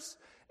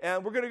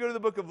And we're going to go to the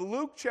book of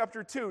Luke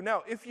chapter 2.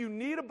 Now, if you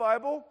need a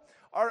Bible,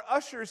 our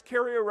ushers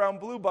carry around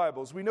blue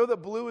Bibles. We know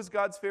that blue is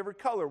God's favorite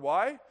color.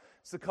 Why?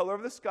 It's the color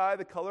of the sky,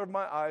 the color of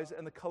my eyes,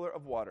 and the color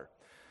of water.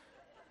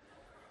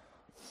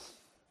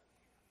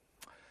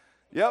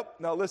 Yep,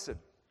 now listen.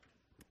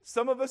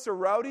 Some of us are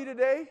rowdy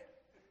today,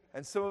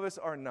 and some of us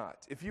are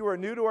not. If you are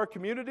new to our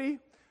community,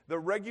 the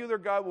regular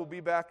guy will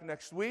be back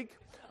next week.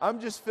 I'm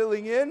just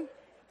filling in.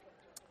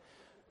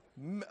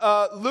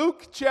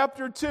 Luke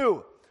chapter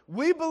 2.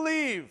 We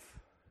believe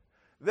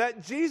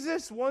that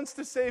Jesus wants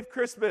to save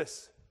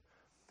Christmas.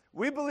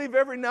 We believe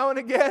every now and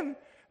again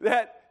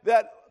that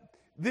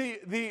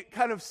the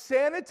kind of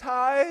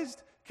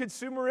sanitized,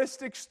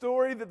 consumeristic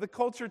story that the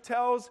culture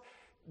tells,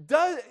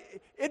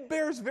 it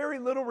bears very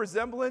little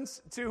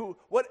resemblance to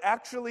what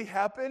actually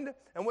happened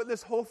and what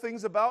this whole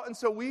thing's about. And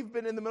so we've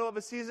been in the middle of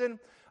a season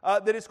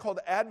that is called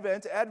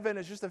Advent. Advent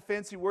is just a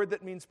fancy word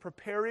that means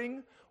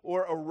preparing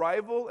or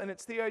arrival, and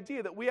it's the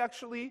idea that we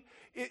actually,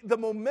 the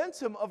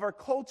momentum of our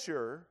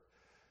culture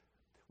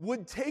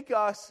would take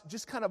us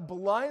just kind of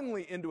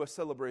blindly into a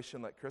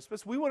celebration like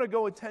Christmas. We want to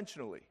go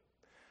intentionally.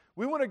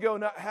 We want to go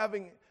not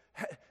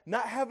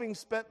having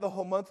spent the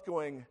whole month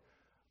going,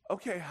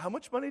 okay, how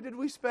much money did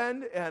we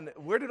spend and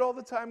where did all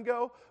the time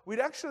go? We'd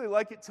actually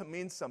like it to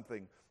mean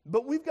something,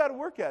 but we've got to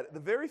work at it.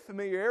 The very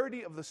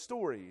familiarity of the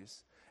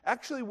stories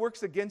actually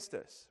works against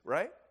us,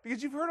 right?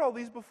 Because you've heard all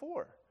these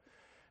before.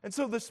 And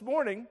so this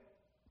morning,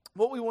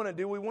 what we want to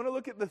do, we want to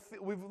look at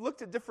we've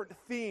looked at different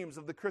themes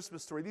of the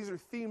Christmas story. These are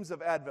themes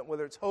of Advent,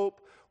 whether it's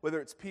hope, whether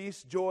it's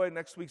peace, joy,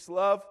 next week's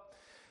love.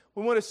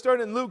 We want to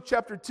start in Luke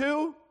chapter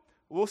 2.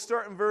 We'll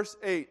start in verse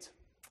 8.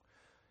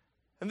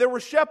 And there were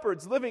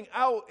shepherds living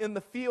out in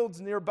the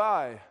fields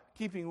nearby,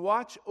 keeping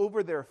watch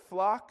over their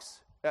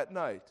flocks at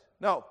night.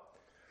 Now,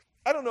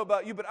 I don't know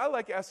about you, but I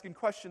like asking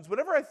questions.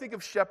 Whenever I think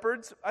of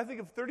shepherds, I think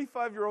of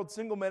 35-year-old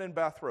single men in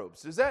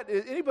bathrobes. Does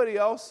anybody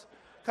else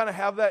kind of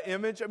have that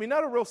image? I mean,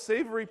 not a real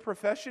savory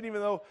profession,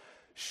 even though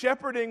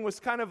shepherding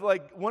was kind of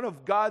like one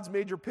of God's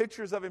major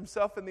pictures of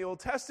himself in the Old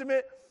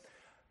Testament.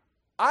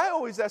 I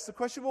always ask the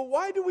question, well,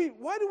 why do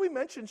we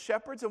mention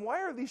shepherds, and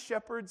why are these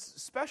shepherds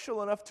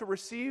special enough to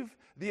receive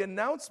the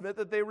announcement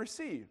that they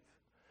receive?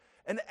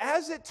 And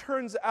as it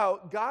turns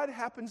out, God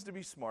happens to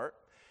be smart,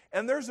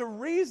 and there's a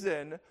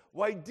reason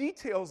why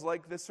details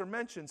like this are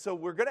mentioned. So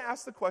we're going to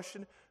ask the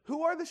question,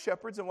 who are the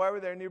shepherds and why were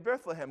they near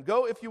Bethlehem?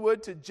 Go, if you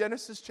would, to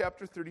Genesis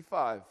chapter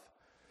 35.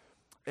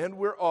 And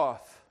we're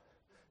off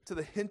to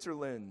the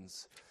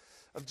hinterlands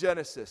of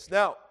Genesis.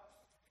 Now,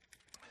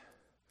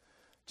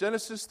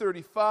 Genesis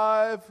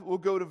 35, we'll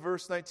go to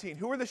verse 19.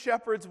 Who are the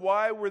shepherds?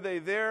 Why were they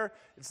there?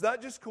 It's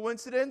not just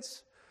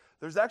coincidence.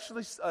 There's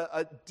actually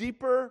a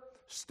deeper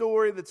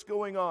story that's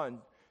going on.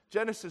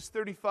 Genesis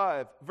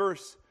 35,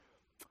 verse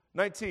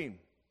 19.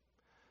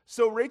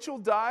 So Rachel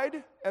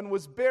died and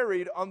was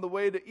buried on the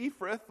way to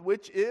Ephrath,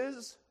 which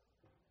is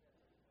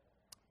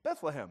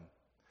Bethlehem.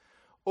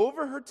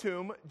 Over her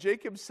tomb,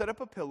 Jacob set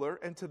up a pillar,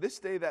 and to this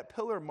day that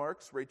pillar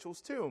marks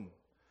Rachel's tomb.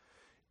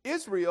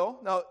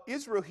 Israel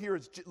here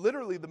is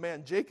literally the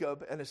man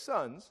Jacob and his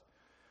sons.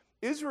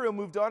 Israel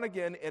moved on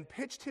again and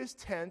pitched his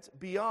tent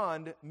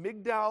beyond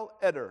Migdal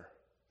Eder.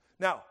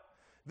 Now,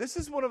 this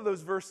is one of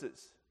those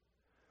verses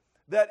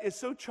that is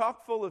so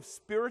chock full of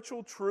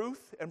spiritual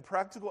truth and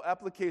practical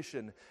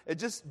application. It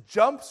just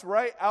jumps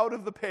right out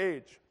of the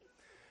page.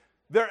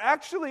 There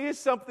actually is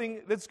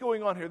something that's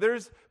going on here.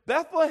 There's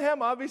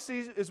Bethlehem,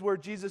 obviously, is where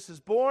Jesus is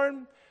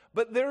born,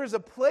 but there is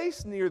a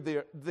place near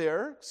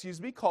there,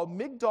 called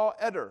Migdal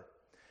Eder.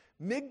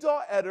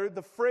 Migdal Eder,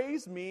 the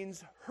phrase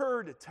means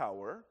herd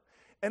tower,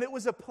 and it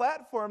was a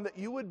platform that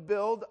you would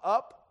build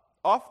up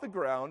off the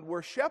ground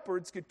where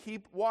shepherds could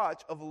keep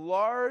watch of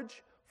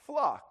large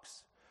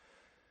flocks.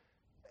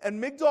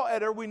 And Migdal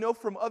Eder, we know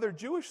from other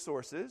Jewish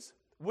sources,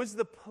 was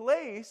the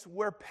place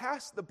where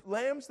the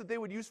lambs that they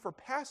would use for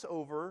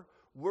Passover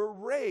were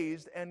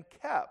raised and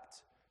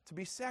kept to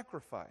be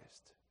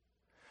sacrificed.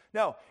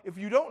 Now, if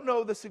you don't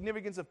know the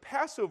significance of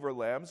Passover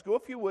lambs, go,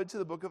 if you would, to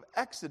the book of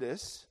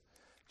Exodus,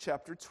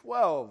 chapter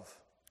 12.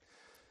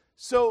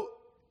 So,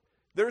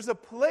 there's a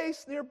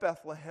place near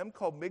Bethlehem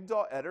called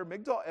Migdal Eder.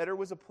 Migdal Eder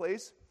was a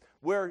place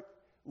where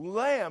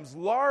lambs,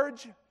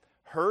 large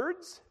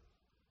herds,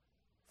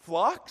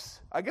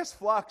 flocks, I guess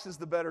flocks is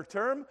the better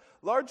term,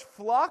 large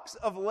flocks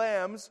of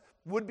lambs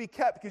would be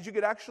kept because you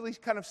could actually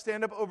kind of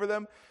stand up over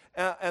them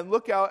and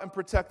look out and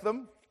protect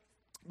them.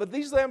 But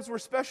these lambs were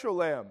special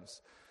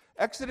lambs.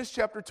 Exodus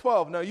chapter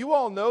 12. Now, you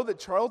all know that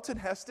Charlton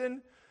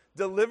Heston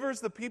delivers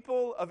the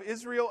people of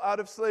Israel out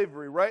of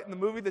slavery, right? In the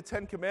movie The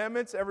Ten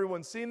Commandments,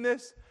 everyone's seen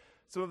this.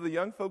 Some of the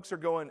young folks are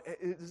going,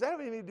 does that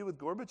have anything to do with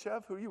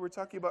Gorbachev, who you were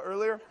talking about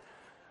earlier?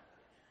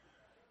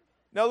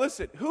 Now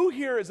listen, who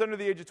here is under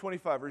the age of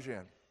 25? Raise your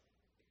hand.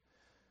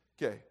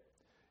 Okay.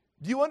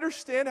 Do you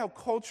understand how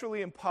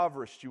culturally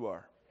impoverished you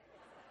are?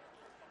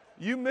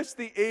 You missed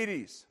the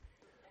 80s.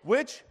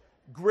 Which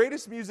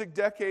greatest music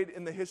decade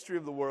in the history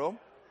of the world?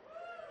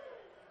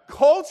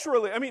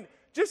 Culturally, I mean,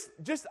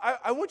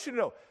 I want you to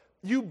know,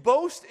 you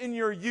boast in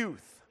your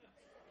youth.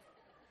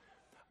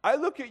 I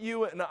look at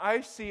you and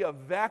I see a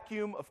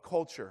vacuum of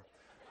culture.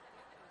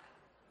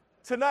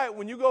 Tonight,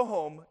 when you go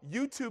home,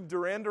 YouTube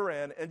Duran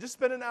Duran and just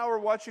spend an hour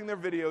watching their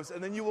videos,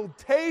 and then you will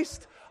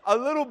taste a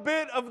little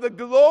bit of the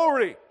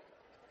glory.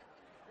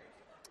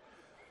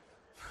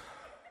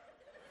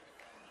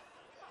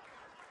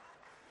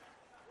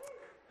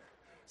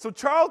 So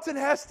Charlton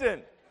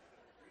Heston.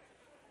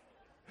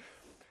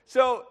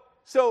 So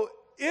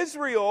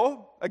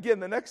Israel, again,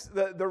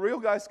 the real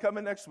guy's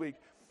coming next week.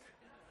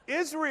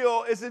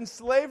 Israel is in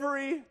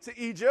slavery to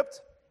Egypt.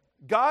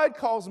 God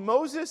calls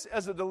Moses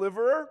as a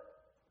deliverer.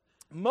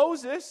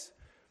 Moses,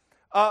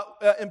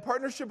 in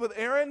partnership with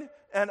Aaron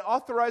and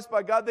authorized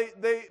by God,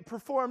 they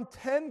performed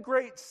 10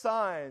 great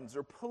signs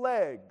or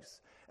plagues.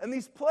 And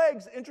these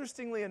plagues,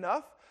 interestingly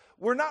enough,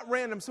 were not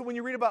random. So when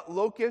you read about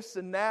locusts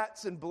and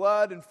gnats and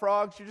blood and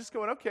frogs, you're just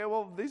going, okay,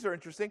 well, these are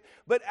interesting.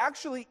 But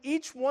actually,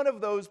 each one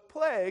of those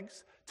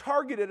plagues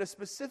targeted a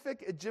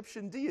specific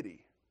Egyptian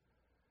deity.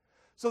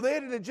 So they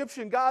had an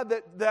Egyptian god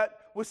that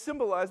was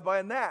symbolized by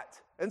a gnat.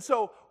 And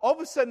so all of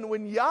a sudden,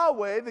 when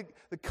Yahweh,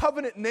 the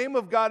covenant name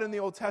of God in the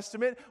Old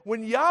Testament,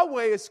 when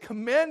Yahweh is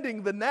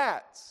commanding the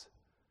gnats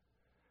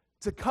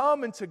to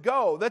come and to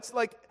go, that's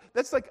like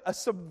a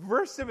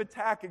subversive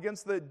attack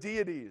against the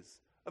deities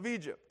of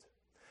Egypt.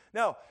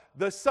 Now,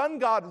 the sun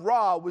god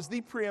Ra was the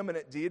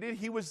preeminent deity.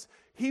 He was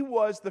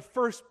the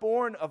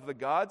firstborn of the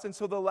gods. And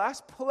so the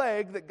last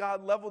plague that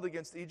God leveled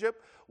against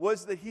Egypt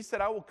was that he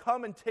said, I will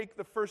come and take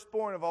the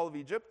firstborn of all of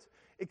Egypt,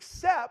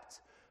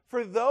 except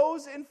for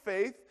those in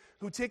faith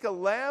who take a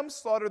lamb,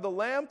 slaughter the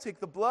lamb,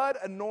 take the blood,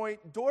 anoint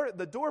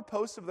the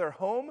doorposts of their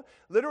home.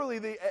 Literally,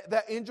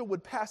 that angel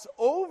would pass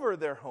over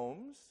their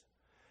homes.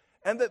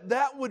 And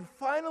that would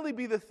finally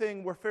be the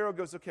thing where Pharaoh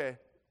goes, okay,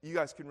 you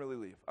guys can really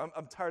leave.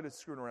 I'm tired of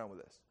screwing around with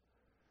this.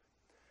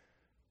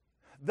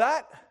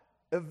 That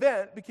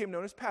event became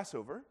known as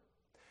Passover,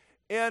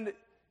 and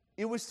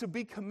it was to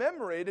be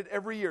commemorated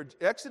every year.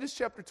 Exodus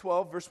chapter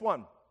 12, verse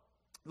 1.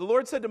 The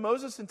Lord said to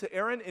Moses and to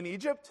Aaron in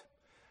Egypt,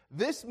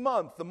 this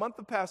month, the month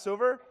of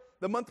Passover,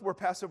 the month where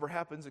Passover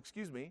happens,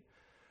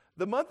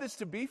 the month is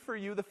to be for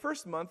you the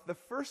first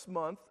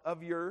month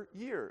of your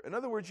year. In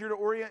other words, you're to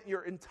orient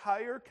your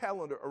entire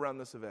calendar around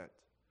this event.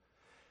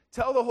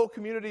 Tell the whole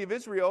community of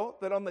Israel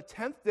that on the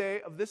 10th day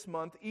of this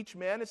month, each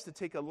man is to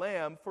take a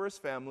lamb for his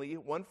family,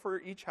 one for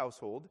each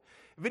household.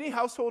 If any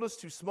household is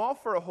too small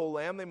for a whole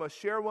lamb, they must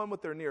share one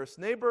with their nearest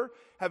neighbor,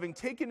 having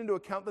taken into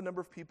account the number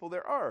of people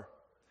there are.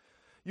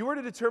 You are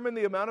to determine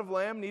the amount of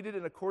lamb needed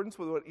in accordance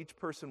with what each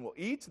person will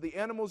eat. The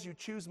animals you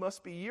choose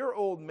must be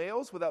year-old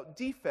males without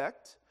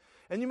defect,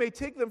 and you may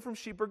take them from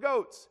sheep or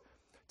goats.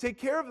 Take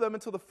care of them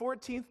until the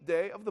 14th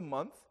day of the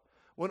month,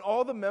 when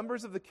all the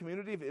members of the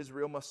community of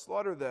Israel must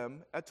slaughter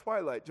them at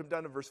twilight. Jump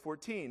down to verse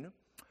 14.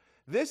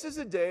 This is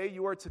a day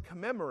you are to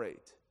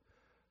commemorate.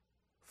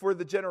 For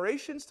the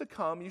generations to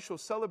come, you shall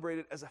celebrate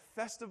it as a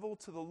festival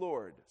to the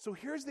Lord. So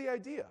here's the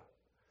idea.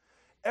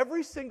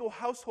 Every single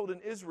household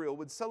in Israel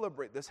would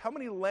celebrate this. How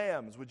many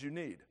lambs would you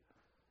need?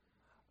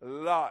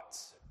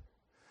 Lots.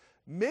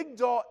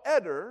 Migdal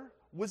Eder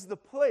was the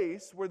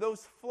place where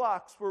those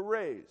flocks were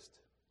raised.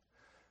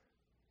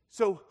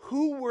 So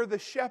who were the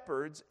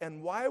shepherds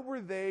and why were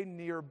they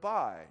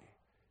nearby?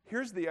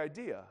 Here's the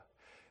idea.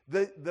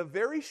 The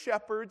very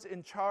shepherds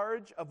in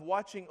charge of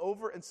watching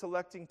over and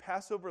selecting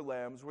Passover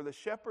lambs were the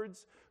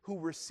shepherds who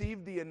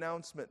received the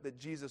announcement that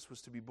Jesus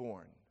was to be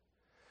born.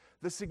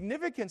 The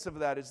significance of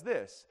that is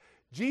this.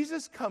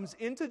 Jesus comes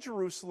into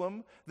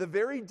Jerusalem the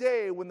very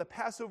day when the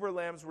Passover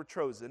lambs were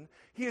chosen.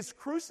 He is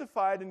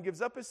crucified and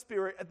gives up his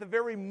spirit at the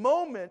very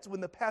moment when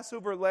the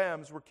Passover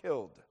lambs were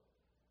killed.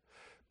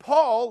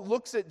 Paul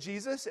looks at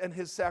Jesus and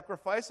his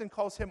sacrifice and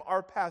calls him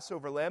our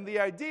Passover lamb. The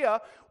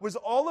idea was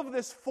all of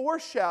this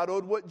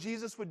foreshadowed what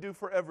Jesus would do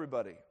for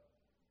everybody.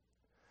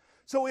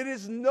 So it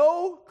is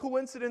no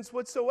coincidence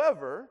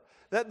whatsoever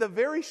that the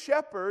very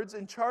shepherds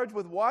in charge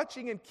with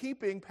watching and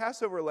keeping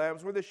Passover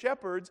lambs were the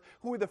shepherds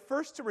who were the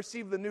first to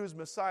receive the news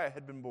Messiah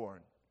had been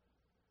born.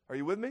 Are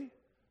you with me?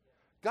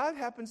 God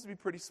happens to be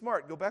pretty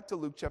smart. Go back to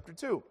Luke chapter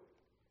 2.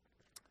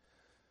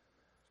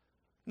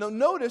 Now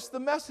notice the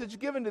message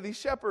given to these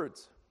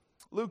shepherds.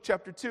 Luke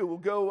chapter 2, we'll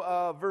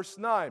go verse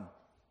 9.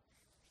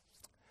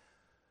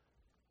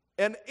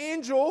 An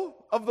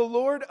angel of the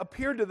Lord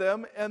appeared to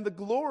them, and the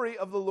glory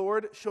of the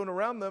Lord shone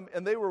around them,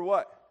 and they were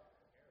what?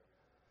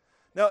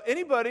 Now,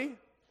 anybody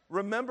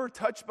remember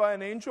Touched by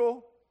an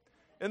Angel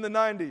in the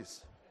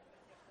 90s?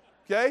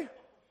 Okay?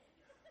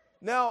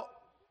 Now,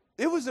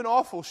 it was an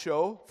awful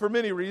show for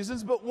many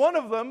reasons, but one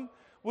of them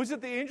was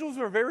that the angels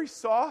were very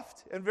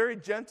soft and very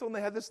gentle, and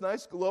they had this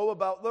nice glow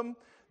about them.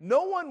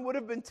 No one would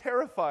have been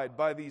terrified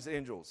by these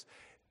angels.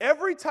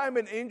 Every time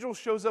an angel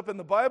shows up in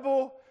the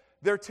Bible,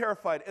 they're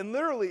terrified. And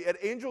literally, at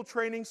angel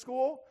training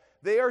school,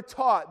 they are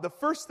taught the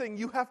first thing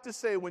you have to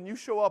say when you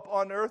show up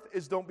on earth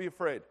is don't be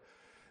afraid.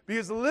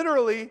 Because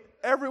literally,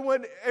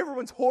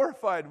 everyone's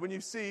horrified when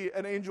you see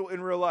an angel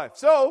in real life.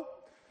 So,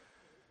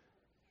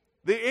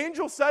 the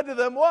angel said to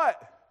them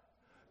what?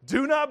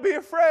 Do not be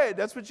afraid.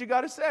 That's what you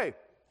got to say.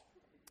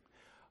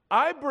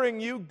 I bring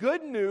you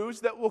good news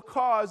that will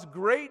cause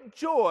great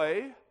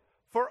joy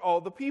for all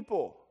the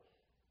people.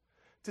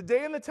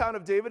 Today in the town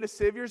of David, a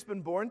Savior has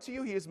been born to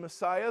you. He is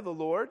Messiah, the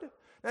Lord.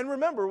 And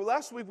remember,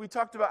 last week we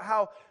talked about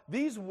how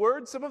these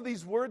words, some of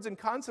these words and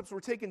concepts were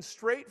taken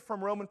straight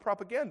from Roman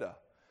propaganda.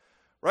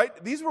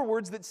 Right? These were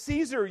words that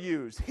Caesar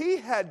used. He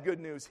had good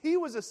news. He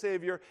was a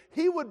Savior.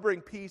 He would bring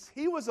peace.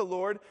 He was a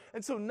Lord.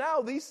 And so now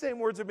these same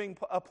words are being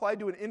applied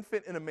to an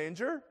infant in a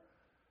manger.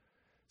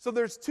 So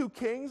there's 2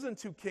 kings and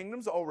 2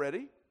 kingdoms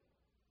already.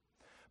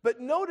 But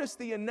notice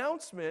the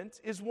announcement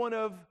is one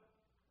of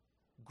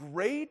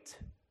great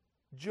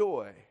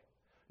joy.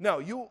 Now,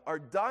 you are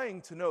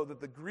dying to know that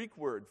the Greek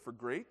word for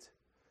great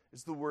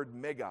is the word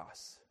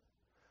megas.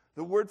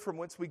 The word from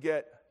whence we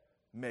get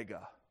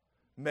mega.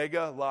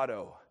 Mega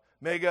lotto.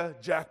 Mega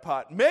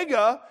jackpot.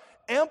 Mega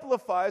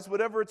amplifies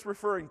whatever it's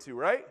referring to,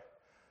 right?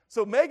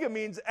 So mega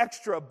means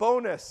extra,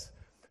 bonus.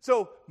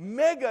 So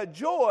mega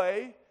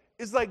joy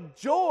is like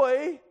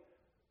joy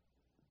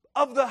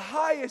of the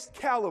highest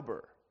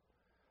caliber.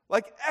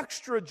 Like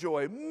extra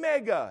joy,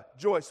 mega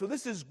joy. So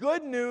this is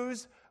good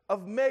news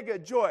of mega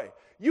joy.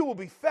 You will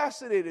be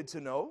fascinated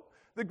to know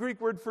the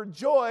Greek word for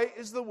joy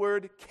is the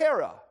word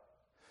chara.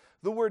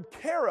 The word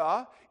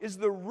chara is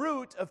the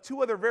root of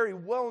 2 other very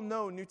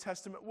well-known New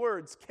Testament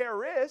words.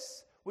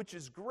 Charis, which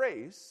is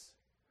grace.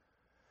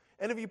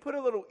 And if you put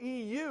a little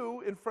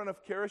EU in front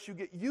of charis, you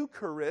get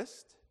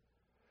Eucharist,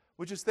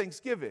 which is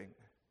thanksgiving.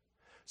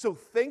 So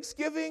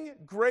thanksgiving,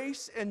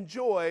 grace, and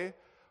joy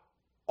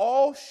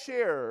all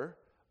share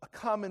a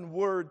common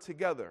word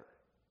together.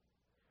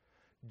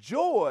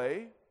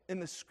 Joy in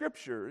the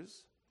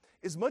Scriptures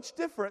is much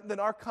different than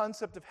our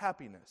concept of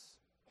happiness.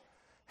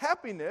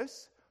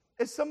 Happiness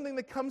is something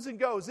that comes and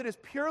goes. It is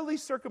purely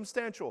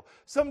circumstantial.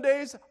 Some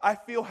days I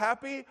feel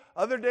happy,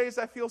 other days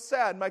I feel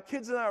sad. My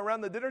kids and I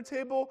around the dinner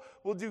table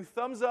will do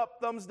thumbs up,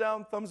 thumbs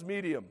down, thumbs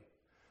medium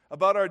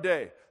about our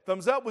day.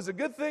 Thumbs up was a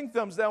good thing,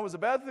 thumbs down was a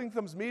bad thing,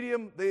 thumbs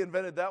medium, they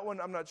invented that one.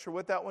 I'm not sure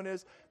what that one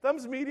is.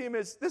 Thumbs medium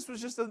is, this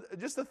was just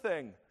a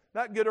thing,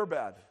 not good or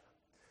bad.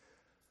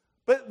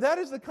 But that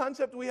is the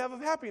concept we have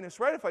of happiness,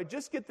 right? If I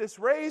just get this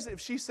raise, if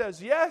she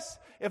says yes,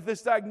 if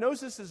this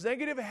diagnosis is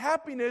negative,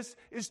 happiness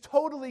is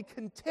totally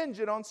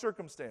contingent on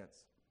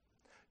circumstance.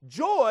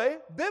 Joy,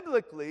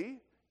 biblically,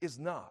 is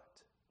not.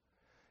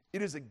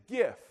 It is a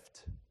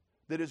gift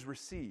that is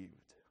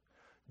received.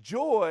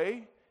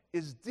 Joy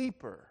is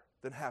deeper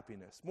than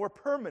happiness, more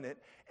permanent,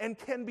 and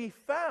can be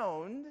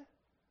found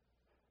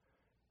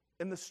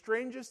in the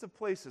strangest of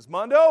places.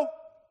 Mondo,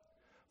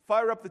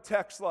 fire up the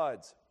text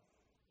slides.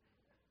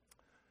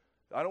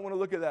 I don't want to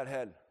look at that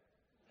head.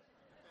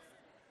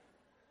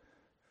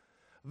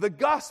 The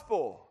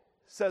gospel,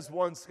 says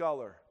one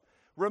scholar,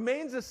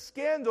 remains a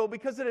scandal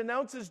because it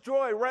announces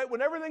joy right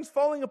when everything's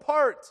falling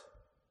apart.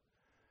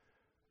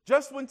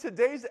 Just when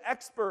today's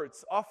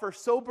experts offer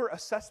sober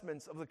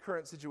assessments of the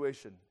current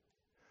situation.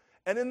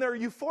 And in their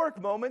euphoric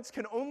moments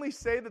can only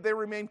say that they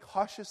remain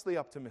cautiously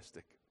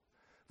optimistic.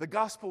 The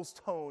gospel's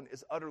tone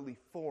is utterly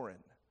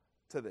foreign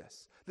to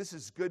this. This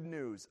is good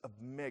news of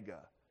mega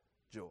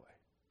joy.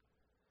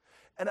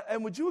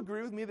 And would you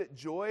agree with me that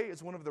joy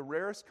is one of the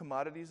rarest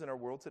commodities in our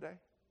world today?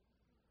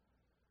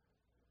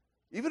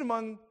 Even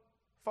among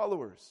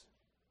followers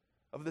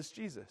of this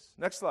Jesus.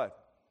 Next slide.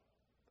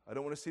 I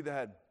don't want to see the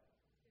head.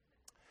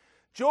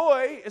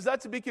 Joy is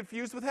not to be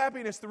confused with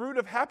happiness. The root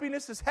of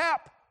happiness is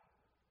hap,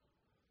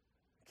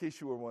 in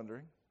case you were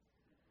wondering.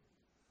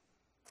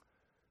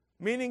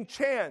 Meaning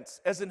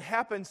chance, as in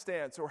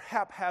happenstance or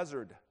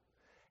haphazard.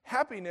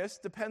 Happiness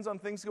depends on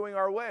things going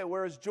our way,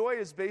 whereas joy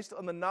is based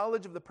on the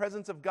knowledge of the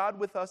presence of God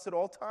with us at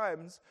all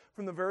times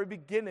from the very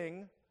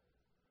beginning.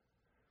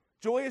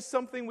 Joy is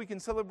something we can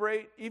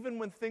celebrate even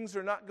when things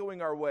are not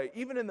going our way,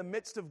 even in the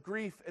midst of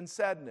grief and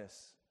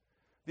sadness.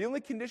 The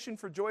only condition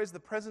for joy is the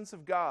presence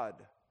of God.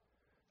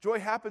 Joy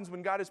happens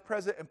when God is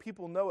present and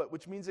people know it,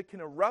 which means it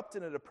can erupt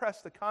in a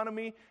depressed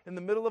economy, in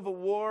the middle of a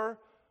war,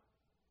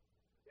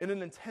 in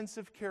an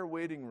intensive care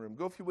waiting room.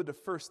 Go, if you would, to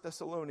 1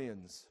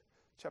 Thessalonians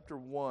chapter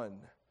 1.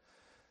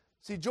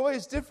 See, joy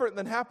is different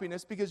than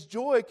happiness because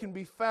joy can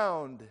be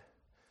found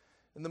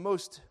in the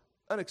most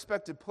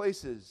unexpected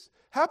places.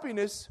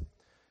 Happiness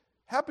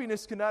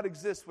cannot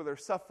exist where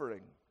there's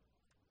suffering,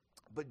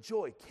 but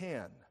joy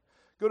can.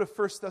 Go to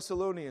 1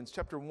 Thessalonians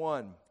chapter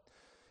 1.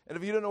 And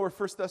if you don't know where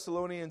 1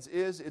 Thessalonians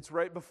is, it's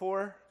right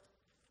before.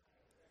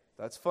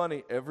 That's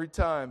funny. Every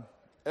time.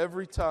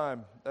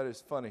 That is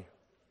funny.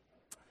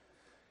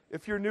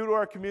 If you're new to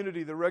our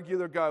community, the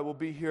regular guy will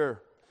be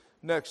here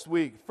next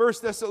week. 1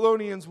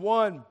 Thessalonians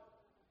 1,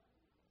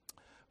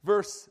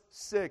 verse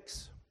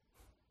 6.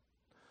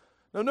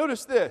 Now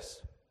notice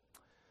this.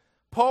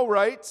 Paul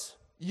writes,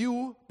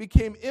 "You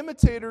became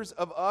imitators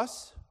of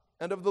us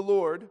and of the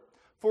Lord,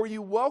 for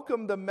you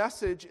welcomed the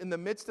message in the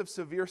midst of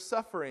severe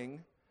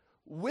suffering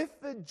with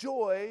the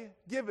joy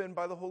given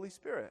by the Holy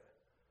Spirit."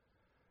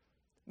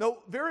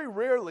 Now, very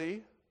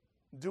rarely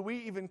do we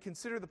even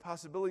consider the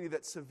possibility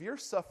that severe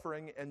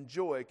suffering and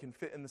joy can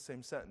fit in the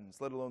same sentence,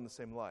 let alone the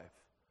same life.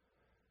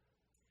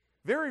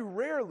 Very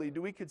rarely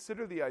do we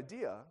consider the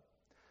idea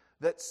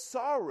that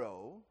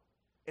sorrow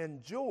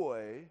and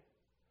joy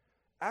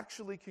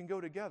actually can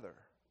go together.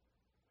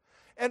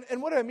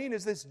 And what I mean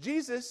is this: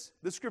 Jesus,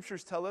 the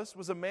scriptures tell us,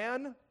 was a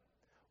man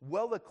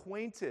well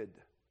acquainted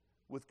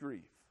with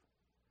grief.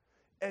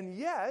 And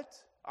yet,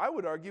 I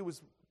would argue,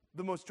 was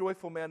the most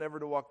joyful man ever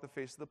to walk the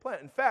face of the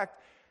planet. In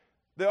fact,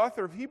 the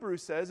author of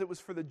Hebrews says it was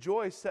for the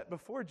joy set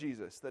before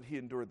Jesus that he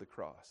endured the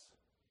cross.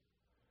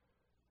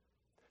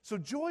 So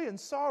joy and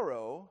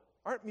sorrow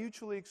aren't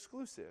mutually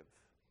exclusive.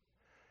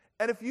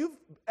 And if you've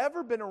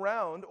ever been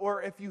around,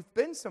 or if you've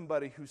been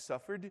somebody who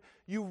suffered,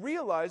 you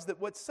realize that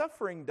what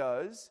suffering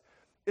does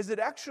is it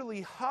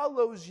actually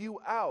hollows you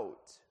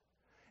out.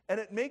 And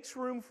it makes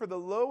room for the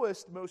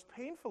lowest, most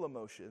painful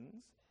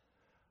emotions,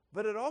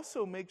 but it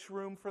also makes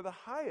room for the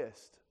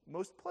highest,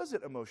 most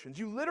pleasant emotions.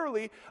 You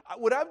literally,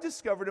 what I've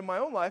discovered in my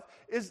own life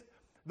is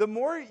the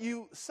more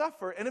you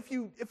suffer, and if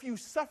you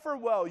suffer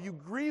well, you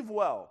grieve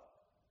well,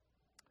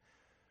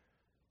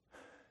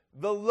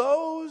 the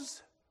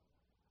lows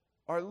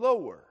are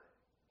lower,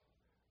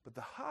 but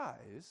the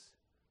highs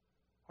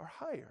are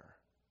higher.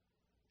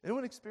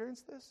 Anyone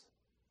experienced this?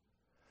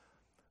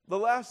 The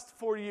last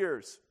 4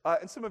 years,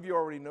 and some of you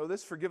already know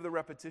this, forgive the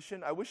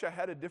repetition. I wish I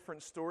had a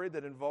different story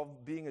that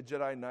involved being a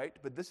Jedi Knight,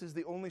 but this is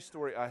the only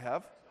story I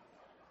have.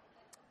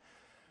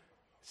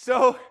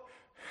 So,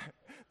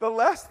 the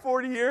last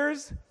 40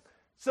 years,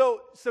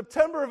 so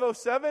September of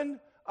 2007,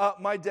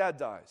 my dad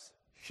dies.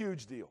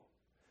 Huge deal.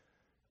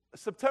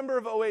 September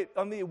of 2008,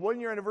 on the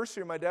 1-year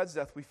anniversary of my dad's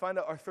death, we find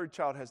out our third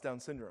child has Down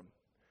syndrome.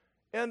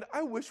 And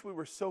I wish we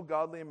were so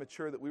godly and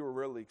mature that we were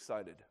really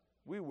excited.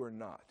 We were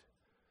not.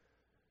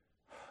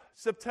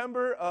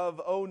 September of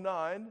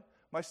 2009,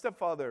 my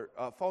stepfather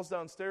falls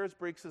downstairs,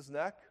 breaks his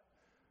neck.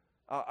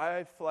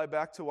 I fly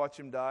back to watch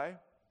him die.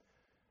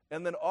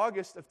 And then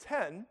August of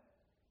 2010,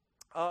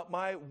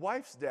 my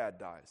wife's dad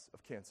dies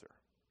of cancer.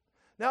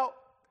 Now,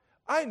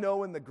 I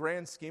know in the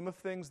grand scheme of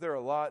things there are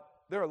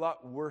a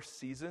lot worse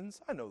seasons.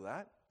 I know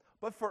that.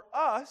 But for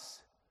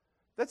us,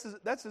 that's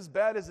as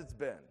bad as it's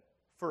been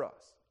for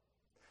us.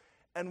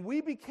 And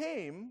we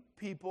became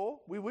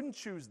people, we wouldn't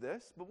choose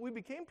this, but we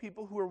became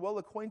people who are well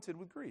acquainted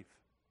with grief.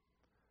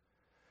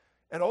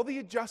 And all the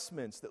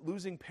adjustments that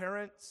losing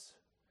parents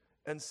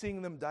and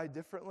seeing them die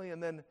differently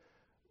and then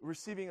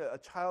receiving a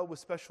child with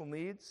special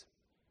needs.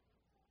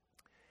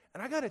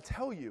 And I got to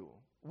tell you,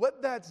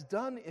 what that's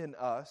done in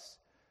us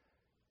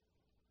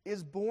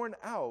is borne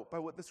out by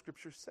what the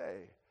scriptures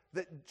say.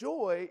 That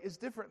joy is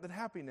different than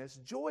happiness.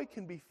 Joy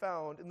can be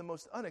found in the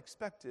most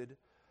unexpected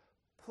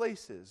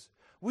places.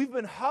 We've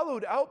been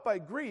hollowed out by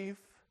grief,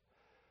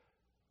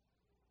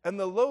 and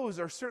the lows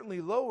are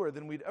certainly lower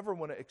than we'd ever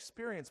want to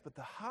experience, but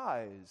the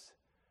highs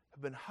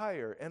have been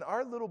higher. And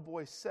our little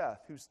boy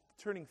Seth, who's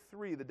turning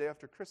 3 the day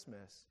after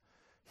Christmas,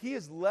 he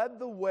has led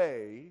the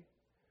way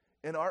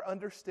in our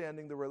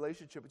understanding the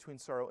relationship between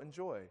sorrow and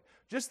joy.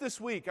 Just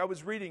this week, I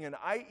was reading an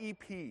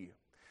IEP.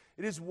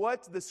 It is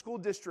what the school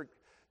district,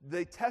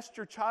 they test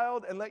your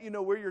child and let you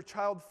know where your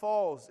child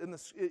falls in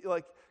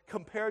the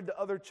compared to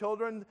other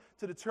children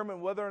to determine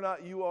whether or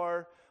not you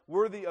are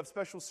worthy of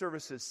special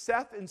services.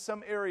 Seth, in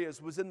some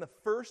areas, was in the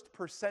first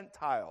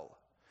percentile,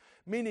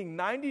 meaning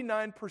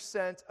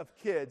 99% of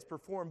kids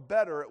perform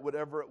better at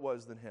whatever it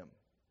was than him.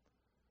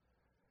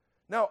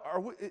 Now,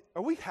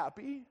 are we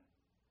happy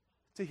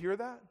to hear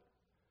that?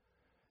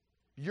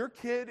 Your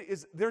kid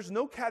there's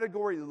no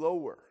category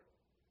lower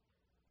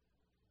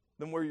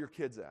than where your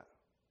kid's at.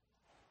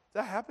 Is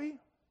that happy?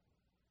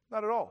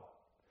 Not at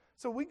all.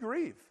 So we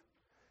grieve.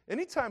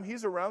 Anytime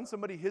he's around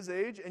somebody his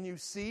age and you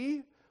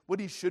see what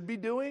he should be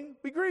doing,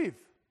 we grieve.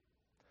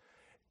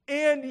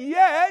 And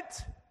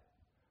yet,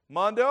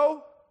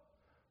 Mondo,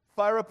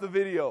 fire up the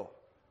video.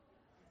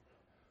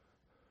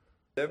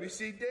 Let me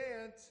see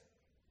dance.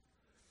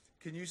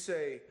 Can you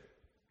say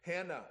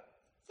Hannah?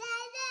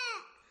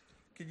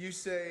 Can you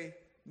say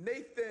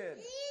Nathan?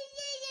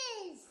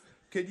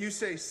 Can you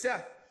say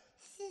Seth?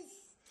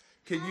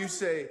 Can you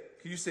say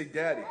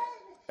Daddy?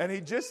 And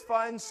he just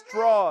finds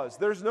straws.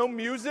 There's no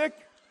music.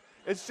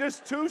 It's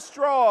just 2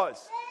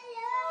 straws.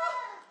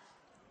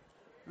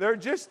 They're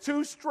just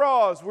 2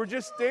 straws. We're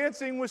just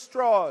dancing with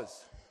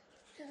straws.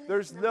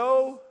 There's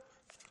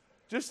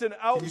just an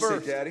outburst. Can you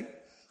say Daddy?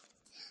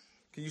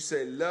 Can you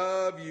say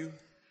love you?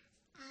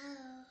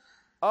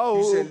 Oh.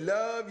 Can you say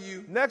love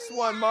you? Next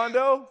one,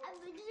 Mondo.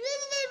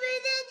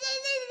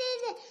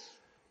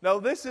 Now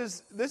this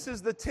is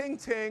the Ting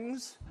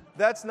Tings.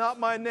 That's Not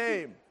My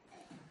Name.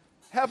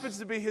 Happens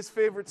to be his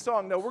favorite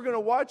song. Now we're going to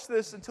watch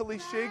this until he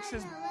shakes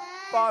his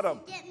bottom.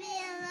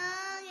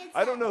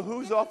 I don't know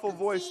whose awful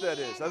voice that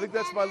is. I think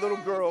that's my little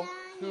girl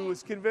who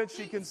is convinced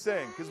she can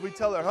sing because we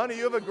tell her, honey,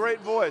 you have a great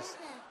voice.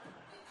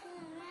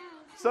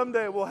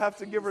 Someday we'll have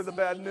to give her the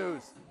bad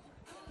news.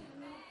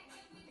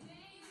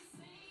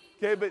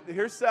 Okay, but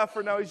here's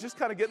Sapphire now. He's just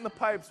kind of getting the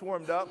pipes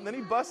warmed up. And then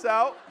he busts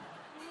out.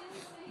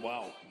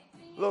 Wow.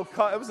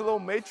 It was a little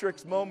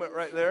Matrix moment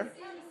right there.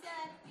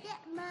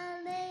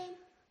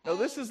 Now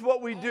this is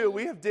what we do.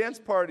 We have dance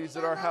parties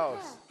at our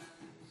house.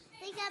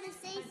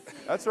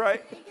 That's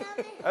right.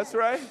 That's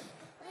right.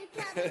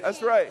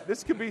 That's right.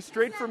 This could be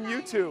straight from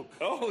YouTube.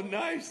 Oh,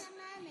 nice.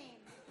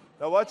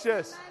 Now watch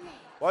this.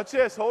 Watch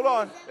this. Hold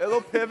on. A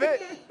little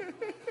pivot.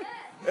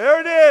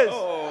 There it is.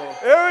 Oh.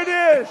 There it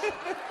is.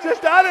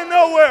 Just out of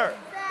nowhere.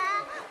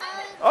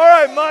 All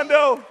right,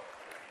 Mondo.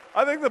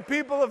 I think the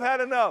people have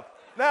had enough.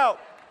 Now,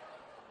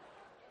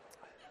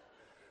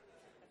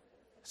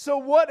 so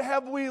what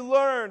have we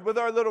learned with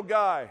our little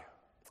guy?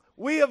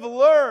 We have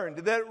learned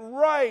that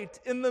right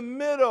in the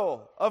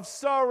middle of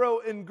sorrow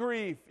and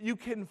grief, you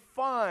can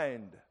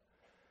find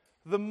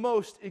the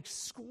most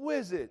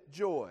exquisite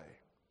joy.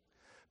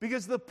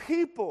 Because the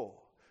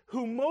people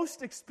who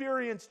most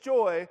experience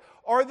joy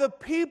are the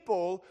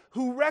people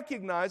who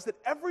recognize that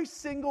every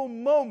single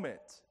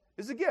moment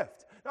is a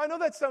gift. Now, I know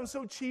that sounds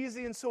so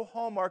cheesy and so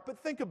Hallmark, but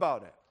think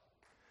about it.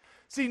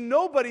 See,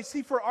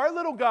 for our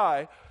little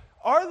guy,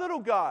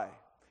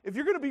 if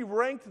you're going to be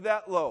ranked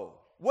that low,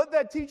 what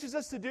that teaches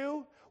us to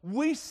do,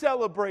 we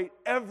celebrate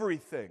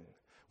everything.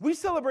 We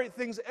celebrate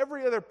things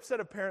every other set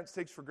of parents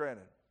takes for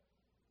granted.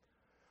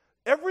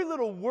 Every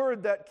little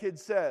word that kid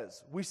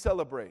says, we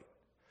celebrate.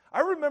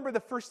 I remember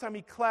the first time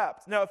he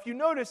clapped. Now, if you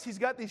notice, he's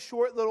got these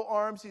short little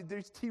arms,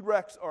 these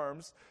T-Rex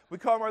arms. We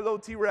call them our little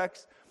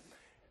T-Rex.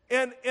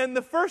 And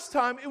the first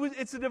time,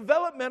 it's a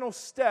developmental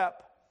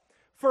step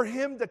for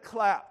him to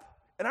clap.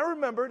 And I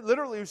remember,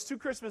 literally, it was 2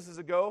 Christmases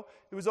ago.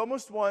 It was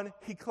almost one.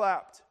 He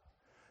clapped.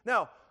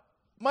 Now,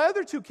 my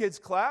other 2 kids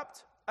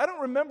clapped. I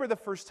don't remember the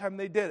first time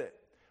they did it.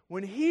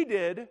 When he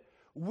did,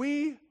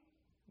 we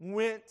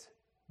went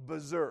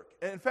berserk.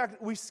 And in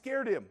fact, we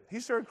scared him. He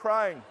started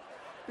crying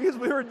because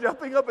we were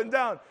jumping up and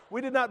down.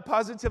 We did not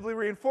positively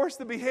reinforce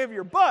the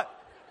behavior. But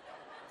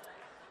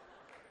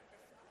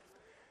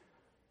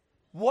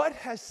what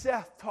has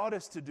Seth taught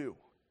us to do?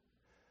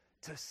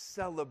 To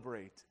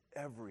celebrate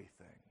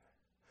everything.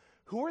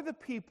 Who are the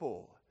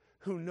people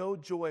who know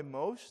joy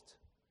most?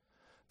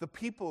 The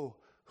people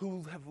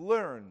who have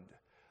learned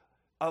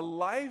a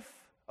life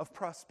of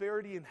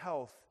prosperity and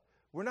health.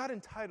 We're not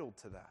entitled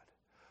to that.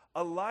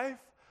 A life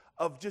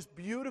of just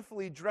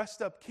beautifully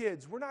dressed up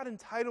kids. We're not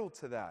entitled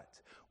to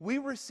that. We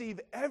receive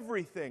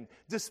everything.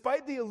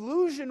 Despite the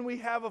illusion we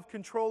have of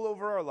control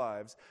over our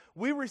lives,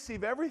 we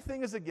receive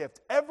everything as a gift.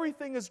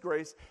 Everything is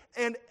grace,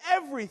 and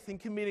everything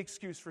can be an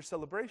excuse for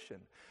celebration.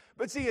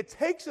 But see, it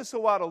takes us a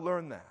while to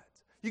learn that.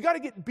 You got to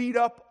get beat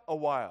up a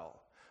while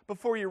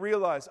before you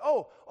realize,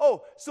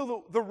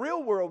 so the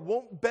real world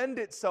won't bend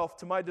itself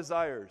to my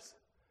desires.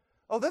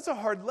 Oh, that's a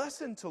hard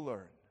lesson to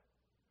learn.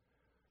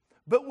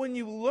 But when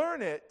you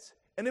learn it,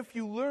 and if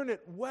you learn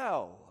it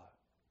well,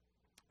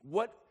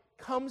 what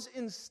comes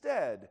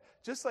instead,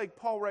 just like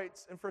Paul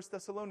writes in 1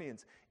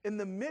 Thessalonians, in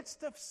the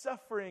midst of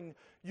suffering,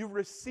 you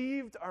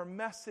received our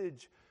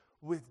message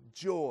with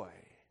joy.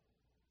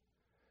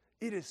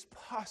 It is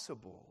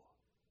possible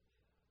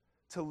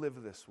to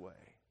live this way,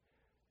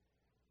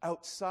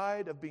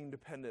 outside of being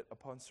dependent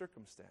upon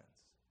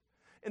circumstance.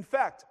 In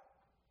fact,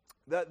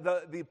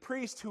 the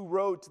priest who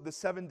wrote the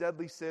 7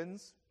 deadly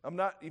sins, I'm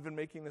not even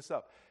making this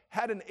up,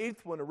 had an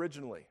 8th one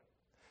originally.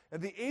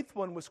 And the 8th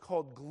one was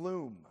called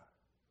gloom.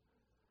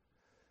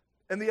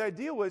 And the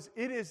idea was,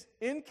 it is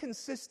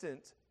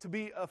inconsistent to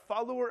be a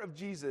follower of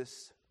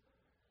Jesus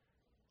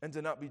and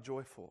to not be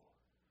joyful.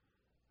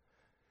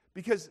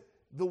 Because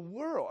the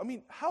world,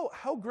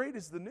 how great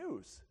is the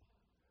news?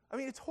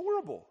 It's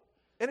horrible.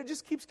 And it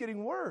just keeps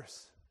getting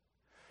worse.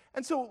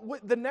 And so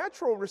the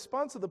natural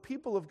response of the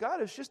people of God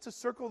is just to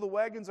circle the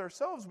wagons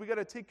ourselves. We got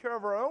to take care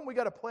of our own. We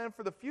got to plan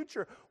for the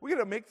future. We got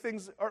to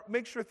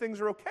make sure things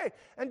are okay.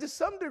 And to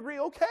some degree,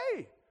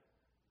 okay.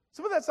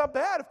 Some of that's not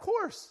bad, of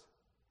course.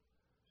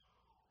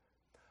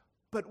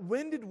 But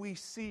when did we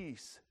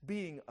cease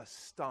being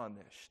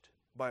astonished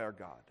by our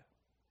God?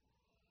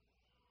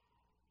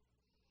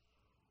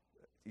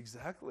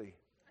 Exactly.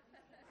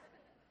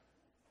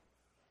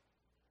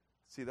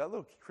 See, that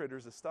little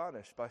critter's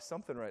astonished by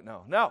something right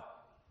now. Now,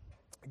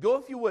 go,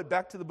 if you would,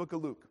 back to the book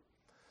of Luke.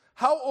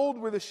 How old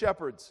were the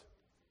shepherds?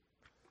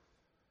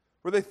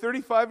 Were they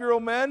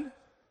 35-year-old men?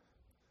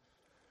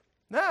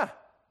 Nah.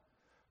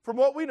 From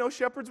what we know,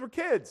 shepherds were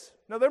kids.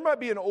 Now, there might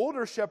be an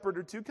older shepherd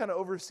or two kind of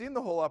overseeing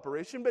the whole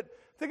operation, but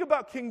think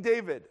about King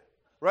David,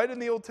 right, in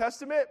the Old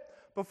Testament.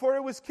 Before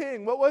he was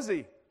king, what was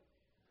he?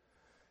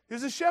 He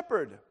was a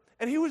shepherd,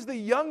 and he was the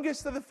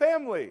youngest of the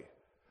family.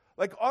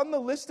 Like on the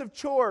list of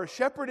chores,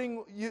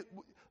 shepherding,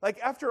 like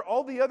after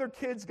all the other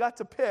kids got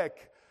to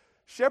pick,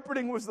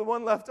 shepherding was the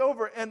one left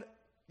over, and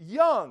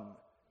young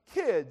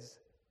kids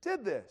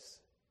did this.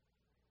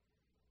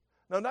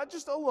 Now, not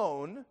just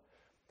alone,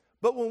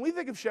 but when we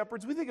think of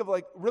shepherds, we think of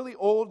like really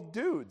old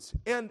dudes.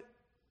 And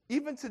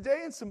even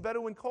today in some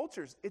Bedouin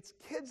cultures, it's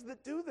kids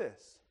that do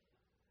this.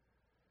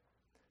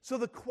 So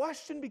the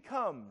question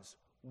becomes,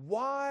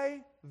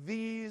 why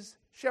these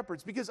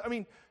shepherds? Because,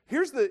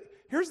 here's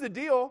the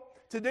deal.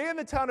 Today in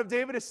the town of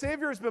David, a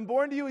Savior has been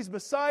born to you. He's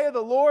Messiah, the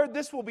Lord.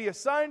 This will be a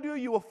sign to you.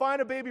 You will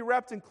find a baby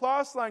wrapped in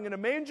cloths, lying in a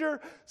manger.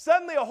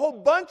 Suddenly, a whole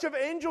bunch of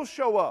angels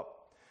show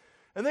up.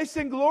 And they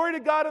sing glory to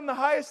God in the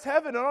highest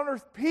heaven, and on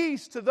earth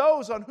peace to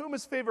those on whom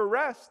his favor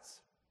rests.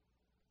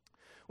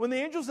 When the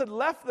angels had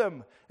left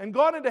them and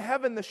gone into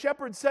heaven, the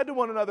shepherds said to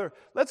one another,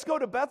 let's go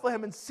to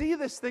Bethlehem and see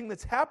this thing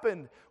that's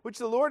happened, which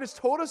the Lord has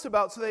told us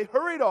about. So they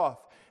hurried off,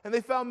 and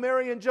they found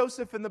Mary and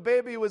Joseph and the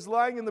baby who was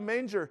lying in the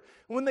manger.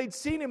 And when they'd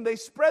seen him, they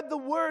spread the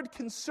word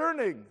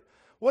concerning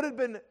what had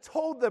been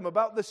told them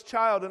about this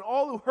child, and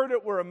all who heard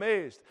it were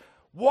amazed.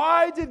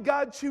 Why did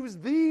God choose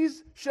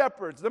these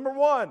shepherds? Number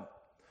one,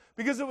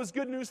 because it was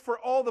good news for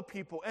all the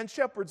people, and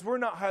shepherds were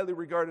not highly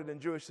regarded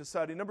in Jewish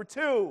society. Number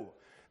two,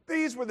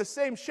 these were the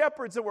same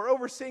shepherds that were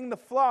overseeing the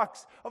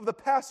flocks of the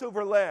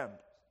Passover lamb.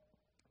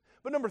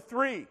 But number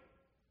three,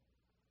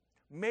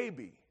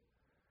 maybe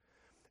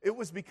it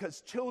was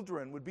because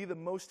children would be the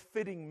most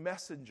fitting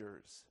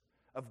messengers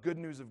of good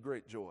news of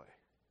great joy.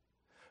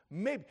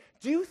 Maybe.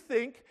 Do you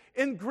think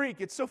in Greek,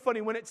 it's so funny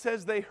when it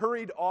says they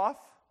hurried off?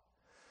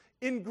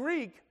 In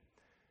Greek,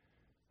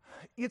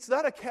 it's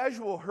not a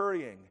casual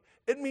hurrying.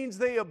 It means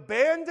they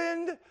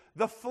abandoned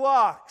the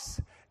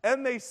flocks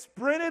and they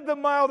sprinted the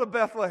mile to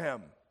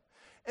Bethlehem.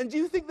 And do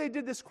you think they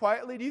did this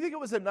quietly? Do you think it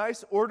was a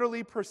nice,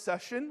 orderly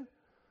procession?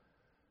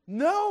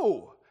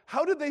 No.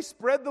 How did they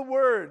spread the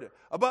word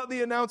about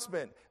the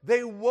announcement?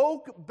 They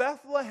woke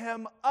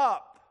Bethlehem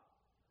up.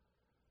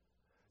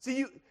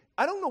 See,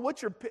 I don't know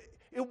what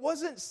it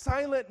wasn't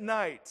silent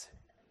night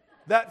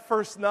that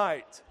first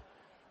night.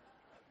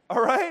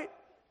 All right?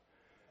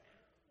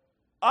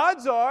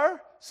 Odds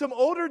are some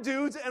older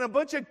dudes and a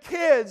bunch of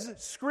kids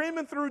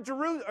screaming through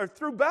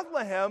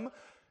Bethlehem,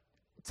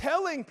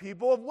 telling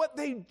people of what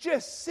they'd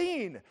just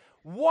seen.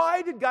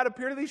 Why did God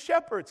appear to these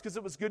shepherds? Because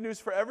it was good news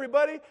for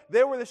everybody.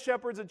 They were the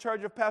shepherds in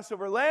charge of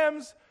Passover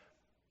lambs,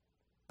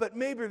 but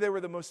maybe they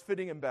were the most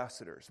fitting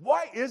ambassadors.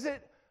 Why is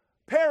it?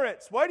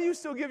 Parents, why do you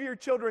still give your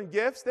children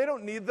gifts? They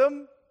don't need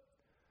them.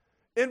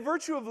 In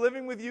virtue of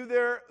living with you,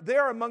 they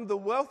are among the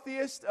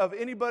wealthiest of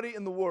anybody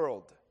in the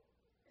world.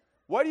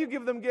 Why do you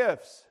give them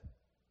gifts?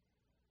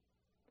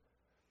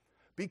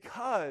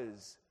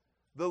 Because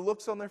the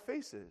looks on their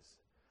faces.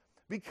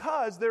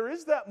 Because there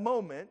is that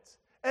moment,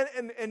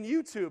 and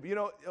YouTube,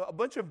 a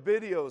bunch of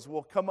videos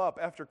will come up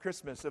after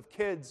Christmas of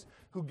kids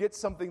who get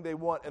something they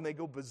want and they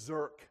go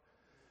berserk,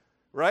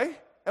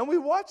 right? And we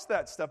watch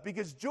that stuff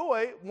because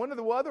joy, one of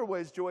the other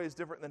ways joy is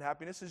different than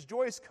happiness is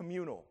joy is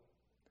communal.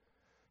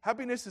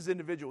 Happiness is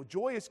individual.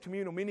 Joy is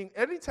communal, meaning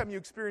anytime you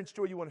experience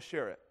joy, you want to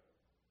share it.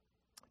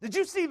 Did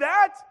you see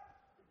that?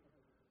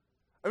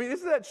 I mean,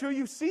 isn't that true?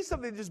 You see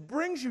something that just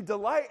brings you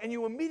delight and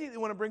you immediately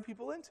want to bring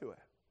people into it.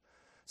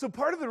 So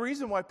part of the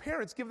reason why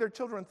parents give their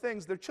children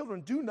things their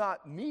children do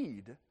not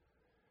need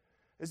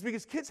is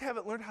because kids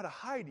haven't learned how to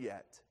hide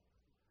yet.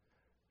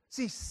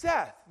 See,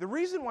 Seth, the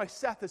reason why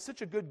Seth is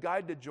such a good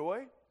guide to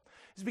joy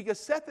is because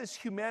Seth is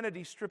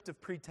humanity stripped of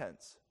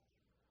pretense.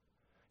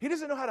 He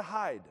doesn't know how to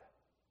hide.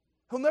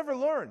 He'll never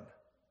learn.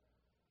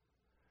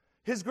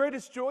 His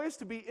greatest joy is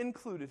to be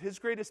included. His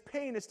greatest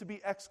pain is to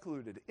be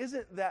excluded.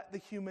 Isn't that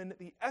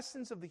the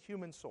essence of the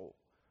human soul?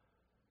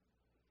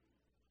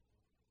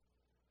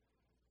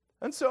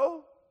 And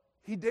so,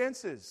 he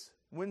dances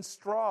when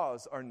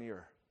straws are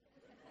near.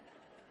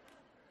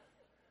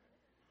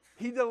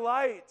 He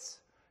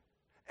delights.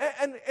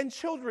 And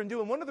children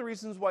do. And one of the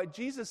reasons why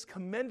Jesus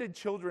commended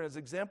children as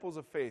examples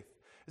of faith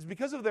is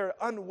because of their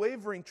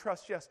unwavering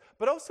trust, yes,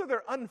 but also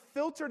their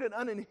unfiltered and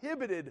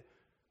uninhibited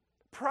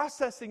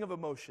processing of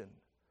emotion.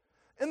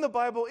 In the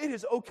Bible, it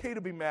is okay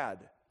to be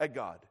mad at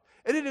God.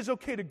 And it is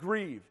okay to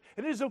grieve.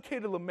 And it is okay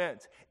to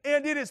lament.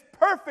 And it is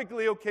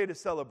perfectly okay to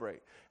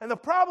celebrate. And the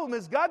problem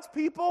is God's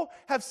people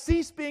have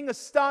ceased being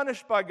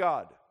astonished by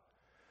God.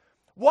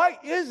 Why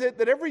is it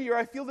that every year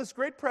I feel this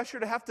great pressure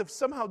to have to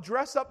somehow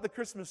dress up the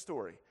Christmas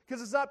story?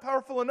 Because it's not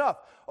powerful enough.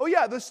 Oh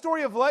yeah, the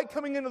story of light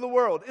coming into the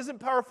world isn't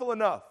powerful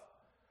enough.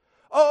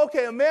 Oh,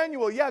 okay,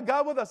 Emmanuel, yeah,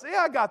 God with us.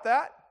 Yeah, I got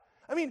that.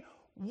 I mean,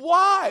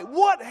 why?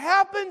 What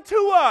happened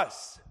to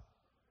us?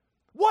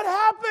 What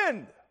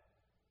happened?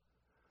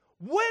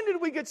 When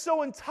did we get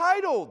so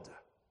entitled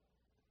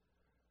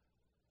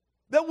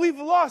that we've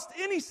lost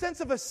any sense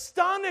of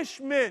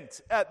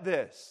astonishment at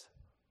this?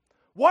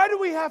 Why do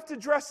we have to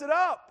dress it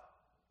up?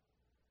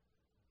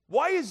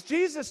 Why is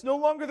Jesus no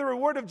longer the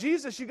reward of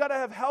Jesus? You got to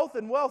have health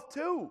and wealth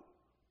too.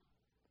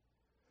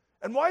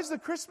 And why is the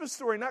Christmas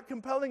story not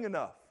compelling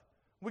enough?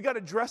 We got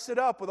to dress it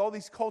up with all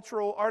these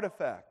cultural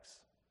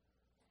artifacts.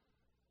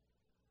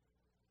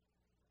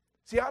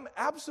 See, I'm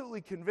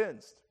absolutely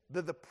convinced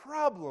that the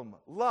problem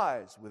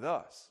lies with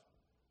us.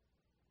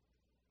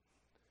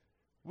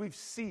 We've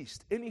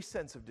ceased any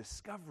sense of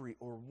discovery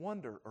or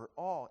wonder or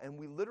awe, and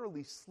we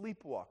literally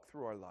sleepwalk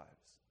through our lives.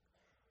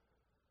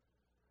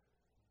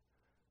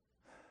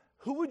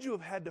 Who would you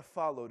have had to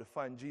follow to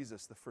find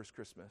Jesus the first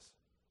Christmas?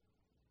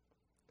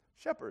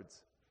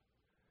 Shepherds.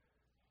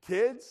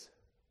 Kids,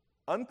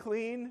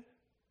 unclean,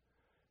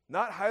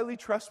 not highly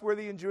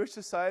trustworthy in Jewish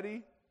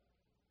society.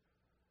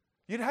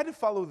 You'd had to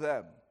follow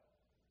them.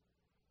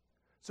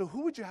 So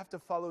who would you have to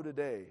follow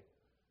today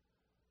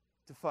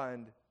to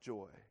find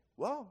joy?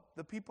 Well,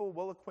 the people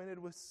well acquainted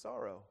with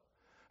sorrow.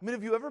 I mean,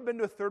 have you ever been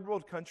to a third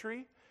world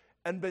country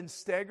and been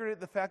staggered at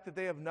the fact that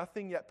they have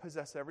nothing yet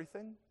possess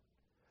everything?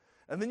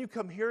 And then you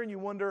come here and you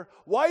wonder,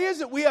 why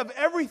is it we have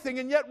everything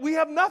and yet we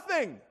have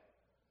nothing?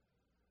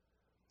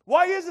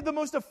 Why is it the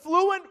most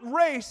affluent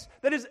race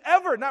that has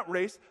ever, not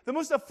race, the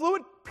most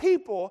affluent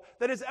people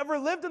that has ever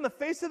lived on the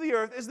face of the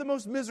earth is the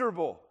most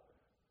miserable?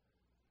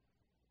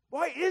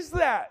 Why is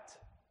that?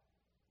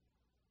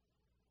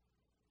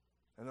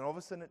 And then all of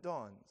a sudden it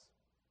dawns.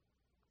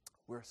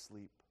 We're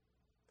asleep.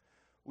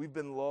 We've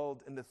been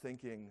lulled into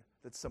thinking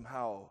that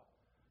somehow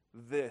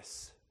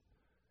this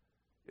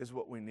is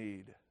what we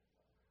need.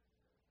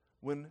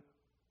 When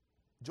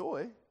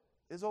joy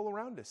is all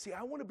around us. See,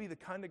 I want to be the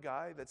kind of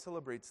guy that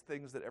celebrates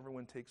things that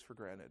everyone takes for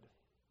granted.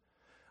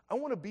 I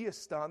want to be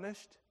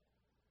astonished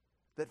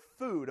that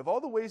food, of all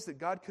the ways that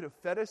God could have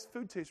fed us,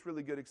 food tastes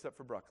really good except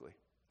for broccoli.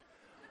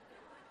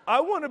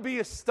 I want to be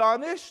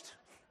astonished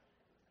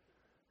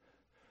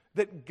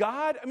that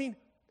God,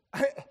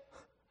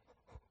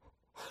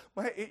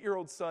 my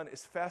 8-year-old son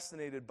is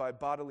fascinated by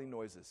bodily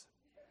noises.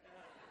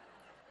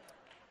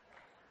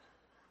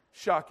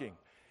 Shocking.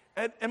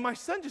 And my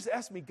son just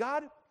asked me,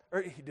 God,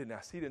 or he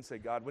didn't say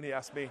God when he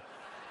asked me.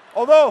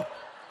 Although,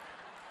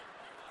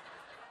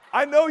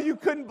 I know you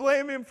couldn't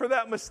blame him for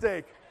that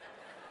mistake.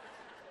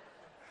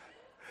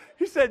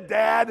 He said,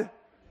 Dad,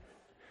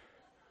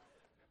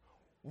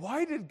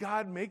 why did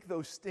God make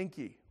those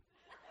stinky?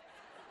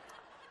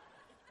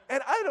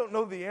 And I don't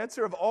know the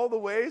answer of all the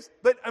ways,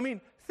 but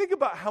think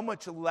about how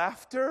much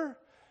laughter.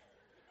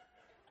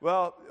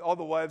 Well, all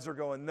the wives are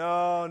going,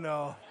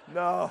 no,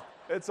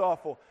 it's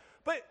awful.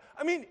 But,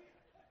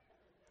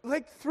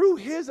 through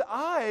his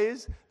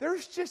eyes,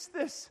 there's just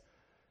this,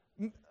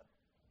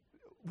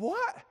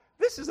 what?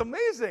 This is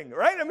amazing,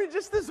 right?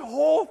 Just this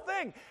whole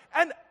thing.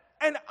 And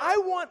I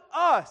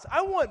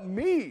want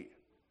me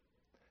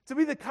to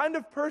be the kind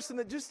of person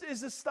that just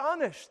is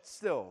astonished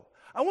still.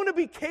 I want to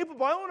be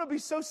capable. I don't want to be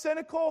so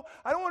cynical.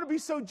 I don't want to be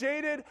so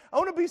jaded.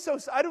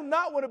 I do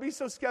not want to be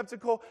so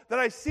skeptical that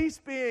I cease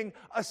being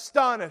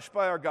astonished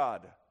by our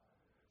God.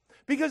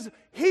 Because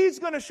he's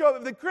going to show up.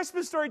 If the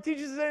Christmas story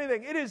teaches us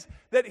anything, it is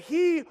that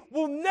he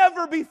will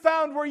never be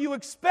found where you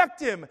expect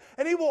him,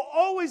 and he will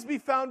always be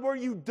found where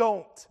you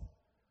don't.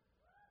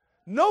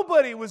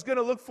 Nobody was going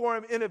to look for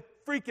him in a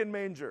freaking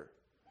manger.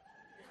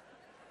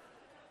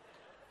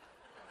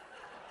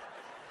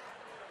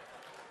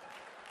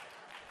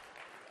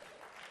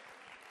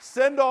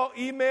 Send all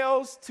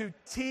emails to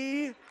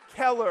T.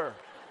 Keller,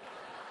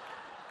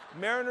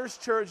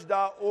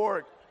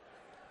 marinerschurch.org.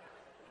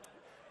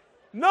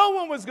 No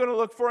one was going to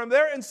look for him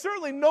there, and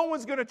certainly no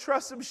one's going to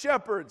trust some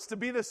shepherds to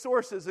be the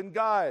sources and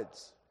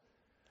guides.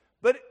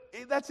 But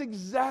that's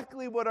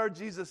exactly what our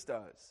Jesus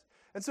does.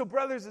 And so,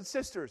 brothers and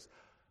sisters,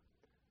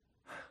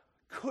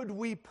 could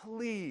we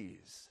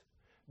please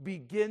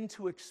begin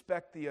to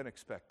expect the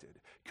unexpected?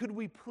 Could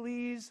we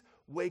please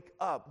wake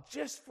up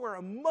just for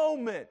a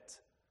moment?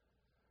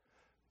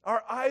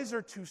 Our eyes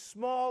are too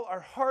small,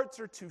 our hearts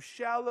are too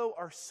shallow,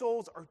 our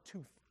souls are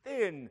too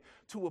thin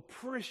to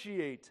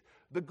appreciate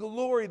the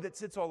glory that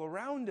sits all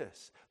around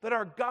us. That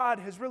our God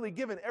has really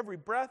given every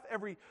breath,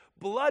 every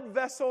blood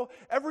vessel,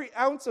 every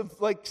ounce of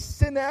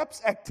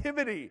synapse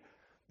activity.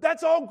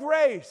 That's all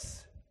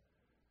grace.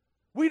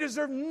 We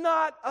deserve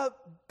not a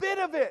bit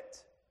of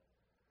it.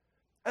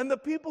 And the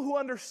people who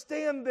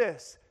understand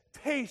this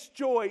taste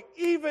joy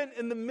even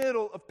in the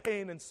middle of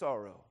pain and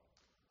sorrow.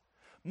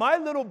 My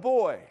little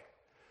boy,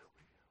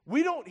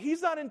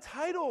 he's not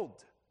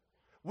entitled.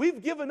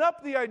 We've given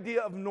up the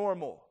idea of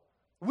normal.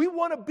 We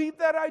want to beat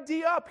that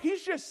idea up.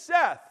 He's just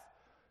Seth.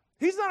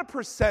 He's not a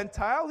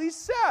percentile, he's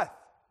Seth.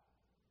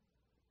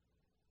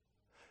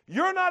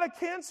 You're not a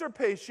cancer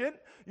patient.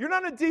 You're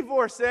not a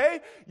divorcee.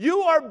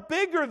 You are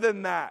bigger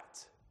than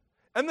that.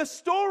 And the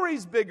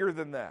story's bigger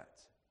than that.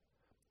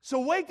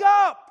 So wake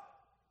up.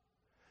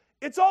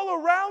 It's all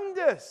around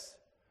us.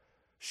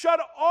 Shut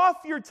off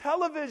your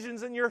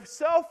televisions and your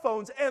cell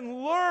phones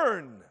and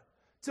learn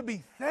to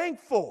be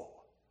thankful.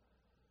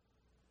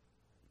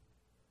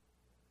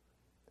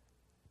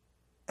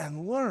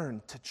 And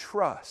learn to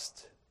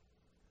trust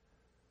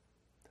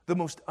the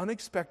most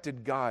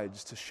unexpected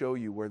guides to show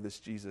you where this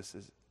Jesus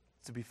is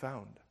to be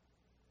found.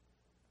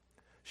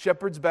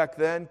 Shepherds back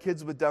then,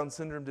 kids with Down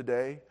syndrome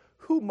today,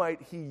 who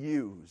might he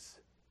use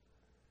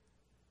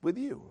with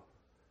you?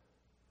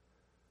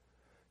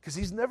 Because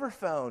he's never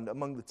found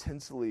among the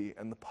tinselly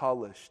and the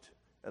polished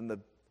and the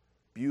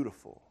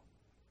beautiful.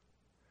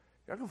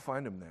 You're not going to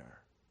find him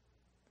there.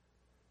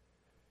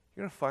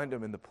 You're going to find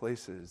him in the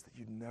places that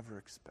you'd never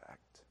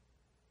expect.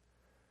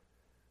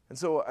 And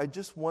so I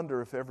just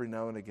wonder if every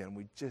now and again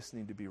we just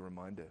need to be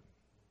reminded.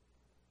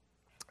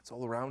 It's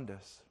all around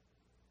us.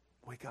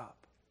 Wake up.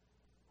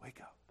 Wake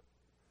up.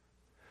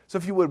 So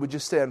if you would you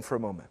stand for a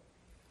moment?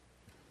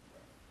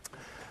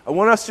 I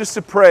want us just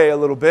to pray a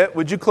little bit.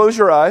 Would you close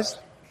your eyes?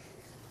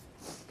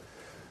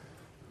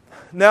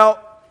 Now,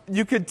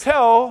 you could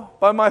tell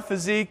by my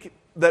physique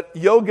that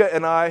yoga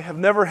and I have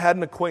never had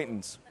an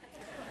acquaintance.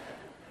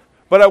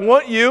 But I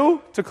want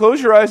you to close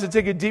your eyes and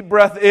take a deep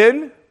breath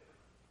in.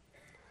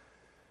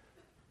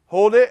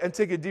 Hold it and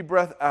take a deep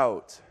breath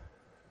out.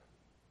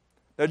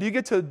 Now, do you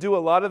get to do a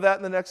lot of that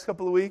in the next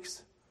couple of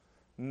weeks?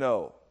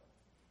 No.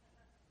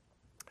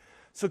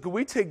 So could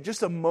we take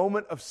just a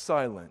moment of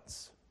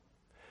silence?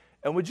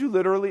 And would you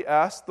literally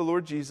ask the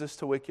Lord Jesus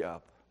to wake you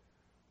up?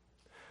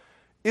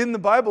 In the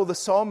Bible, the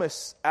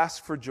psalmist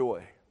asked for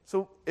joy.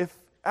 So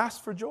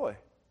ask for joy.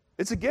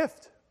 It's a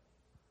gift.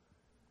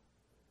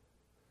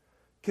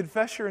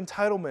 Confess your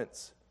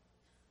entitlements.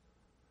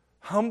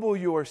 Humble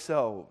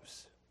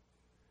yourselves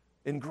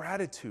in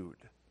gratitude.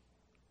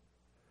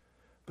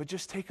 But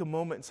just take a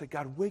moment and say,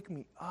 God, wake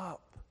me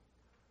up.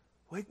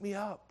 Wake me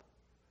up.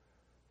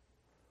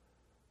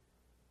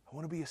 I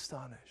want to be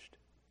astonished.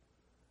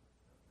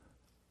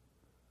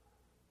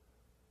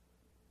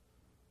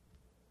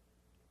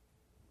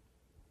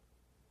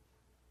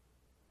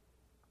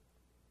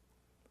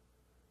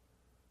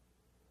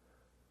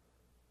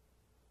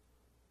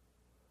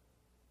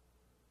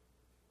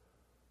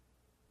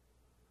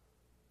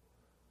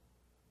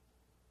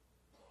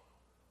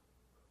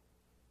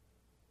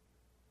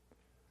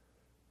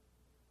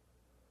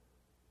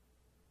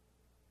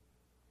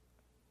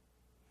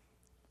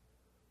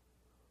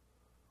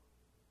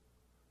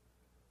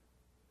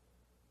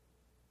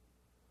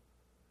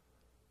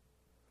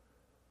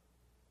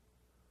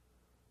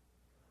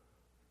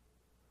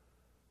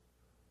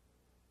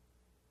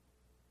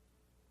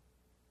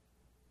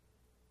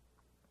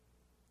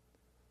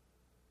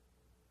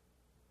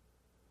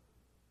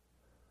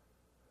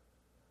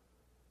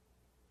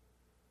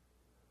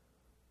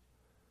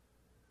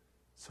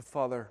 So,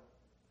 Father,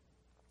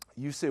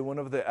 you say one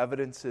of the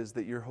evidences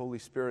that your Holy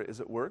Spirit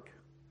is at work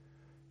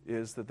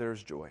is that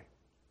there's joy.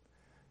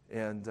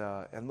 And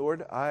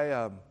Lord,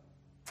 I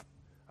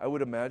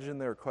would imagine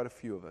there are quite a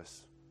few of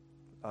us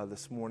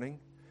this morning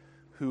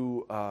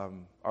who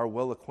are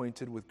well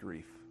acquainted with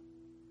grief.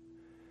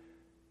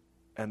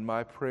 And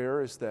my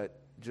prayer is that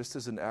just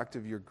as an act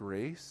of your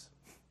grace,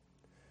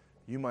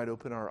 you might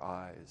open our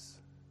eyes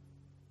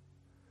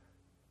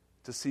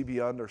to see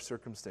beyond our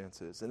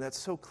circumstances. And that's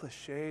so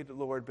cliched,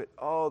 Lord, but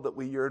that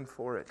we yearn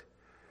for it.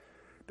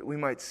 That we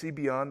might see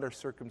beyond our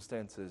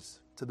circumstances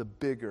to the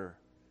bigger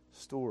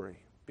story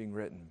being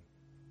written.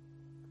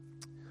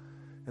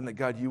 And that,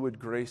 God, you would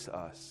grace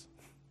us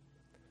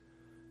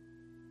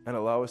and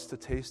allow us to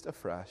taste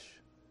afresh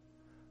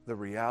the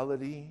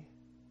reality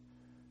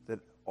that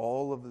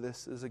all of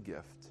this is a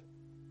gift.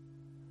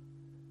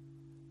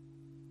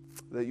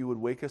 That you would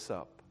wake us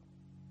up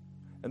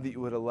and that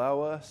you would allow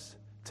us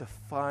to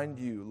find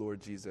you,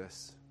 Lord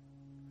Jesus,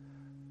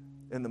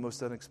 in the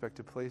most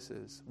unexpected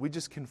places. We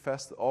just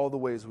confess all the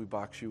ways we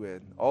box you in,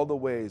 all the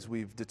ways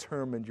we've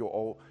determined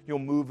you'll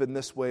move in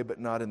this way but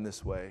not in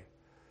this way.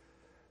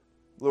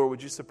 Lord,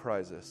 would you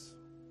surprise us?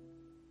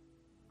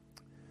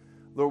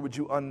 Lord, would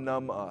you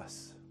unnumb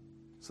us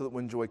so that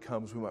when joy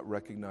comes, we might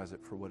recognize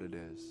it for what it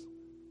is?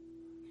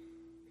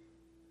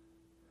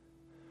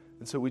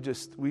 And so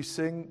we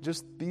sing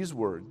just these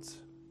words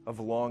of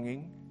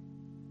longing,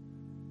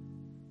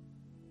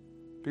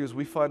 because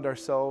we find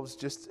ourselves,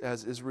 just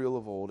as Israel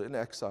of old, in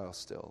exile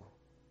still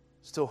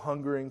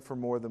hungering for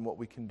more than what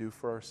we can do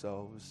for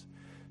ourselves,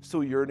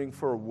 still yearning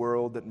for a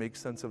world that makes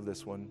sense of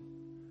this one.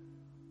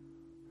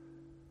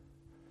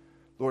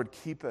 Lord,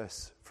 keep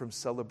us from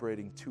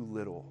celebrating too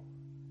little.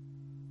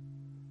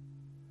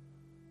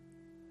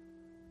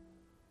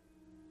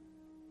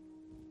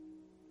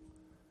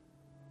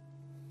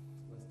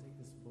 Let's take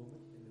this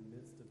moment in the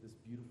midst of this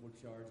beautiful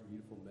charge and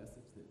beautiful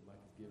message that Mike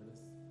has given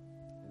us,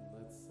 and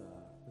let's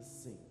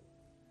sing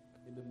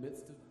in the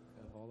midst of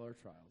all our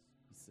trials.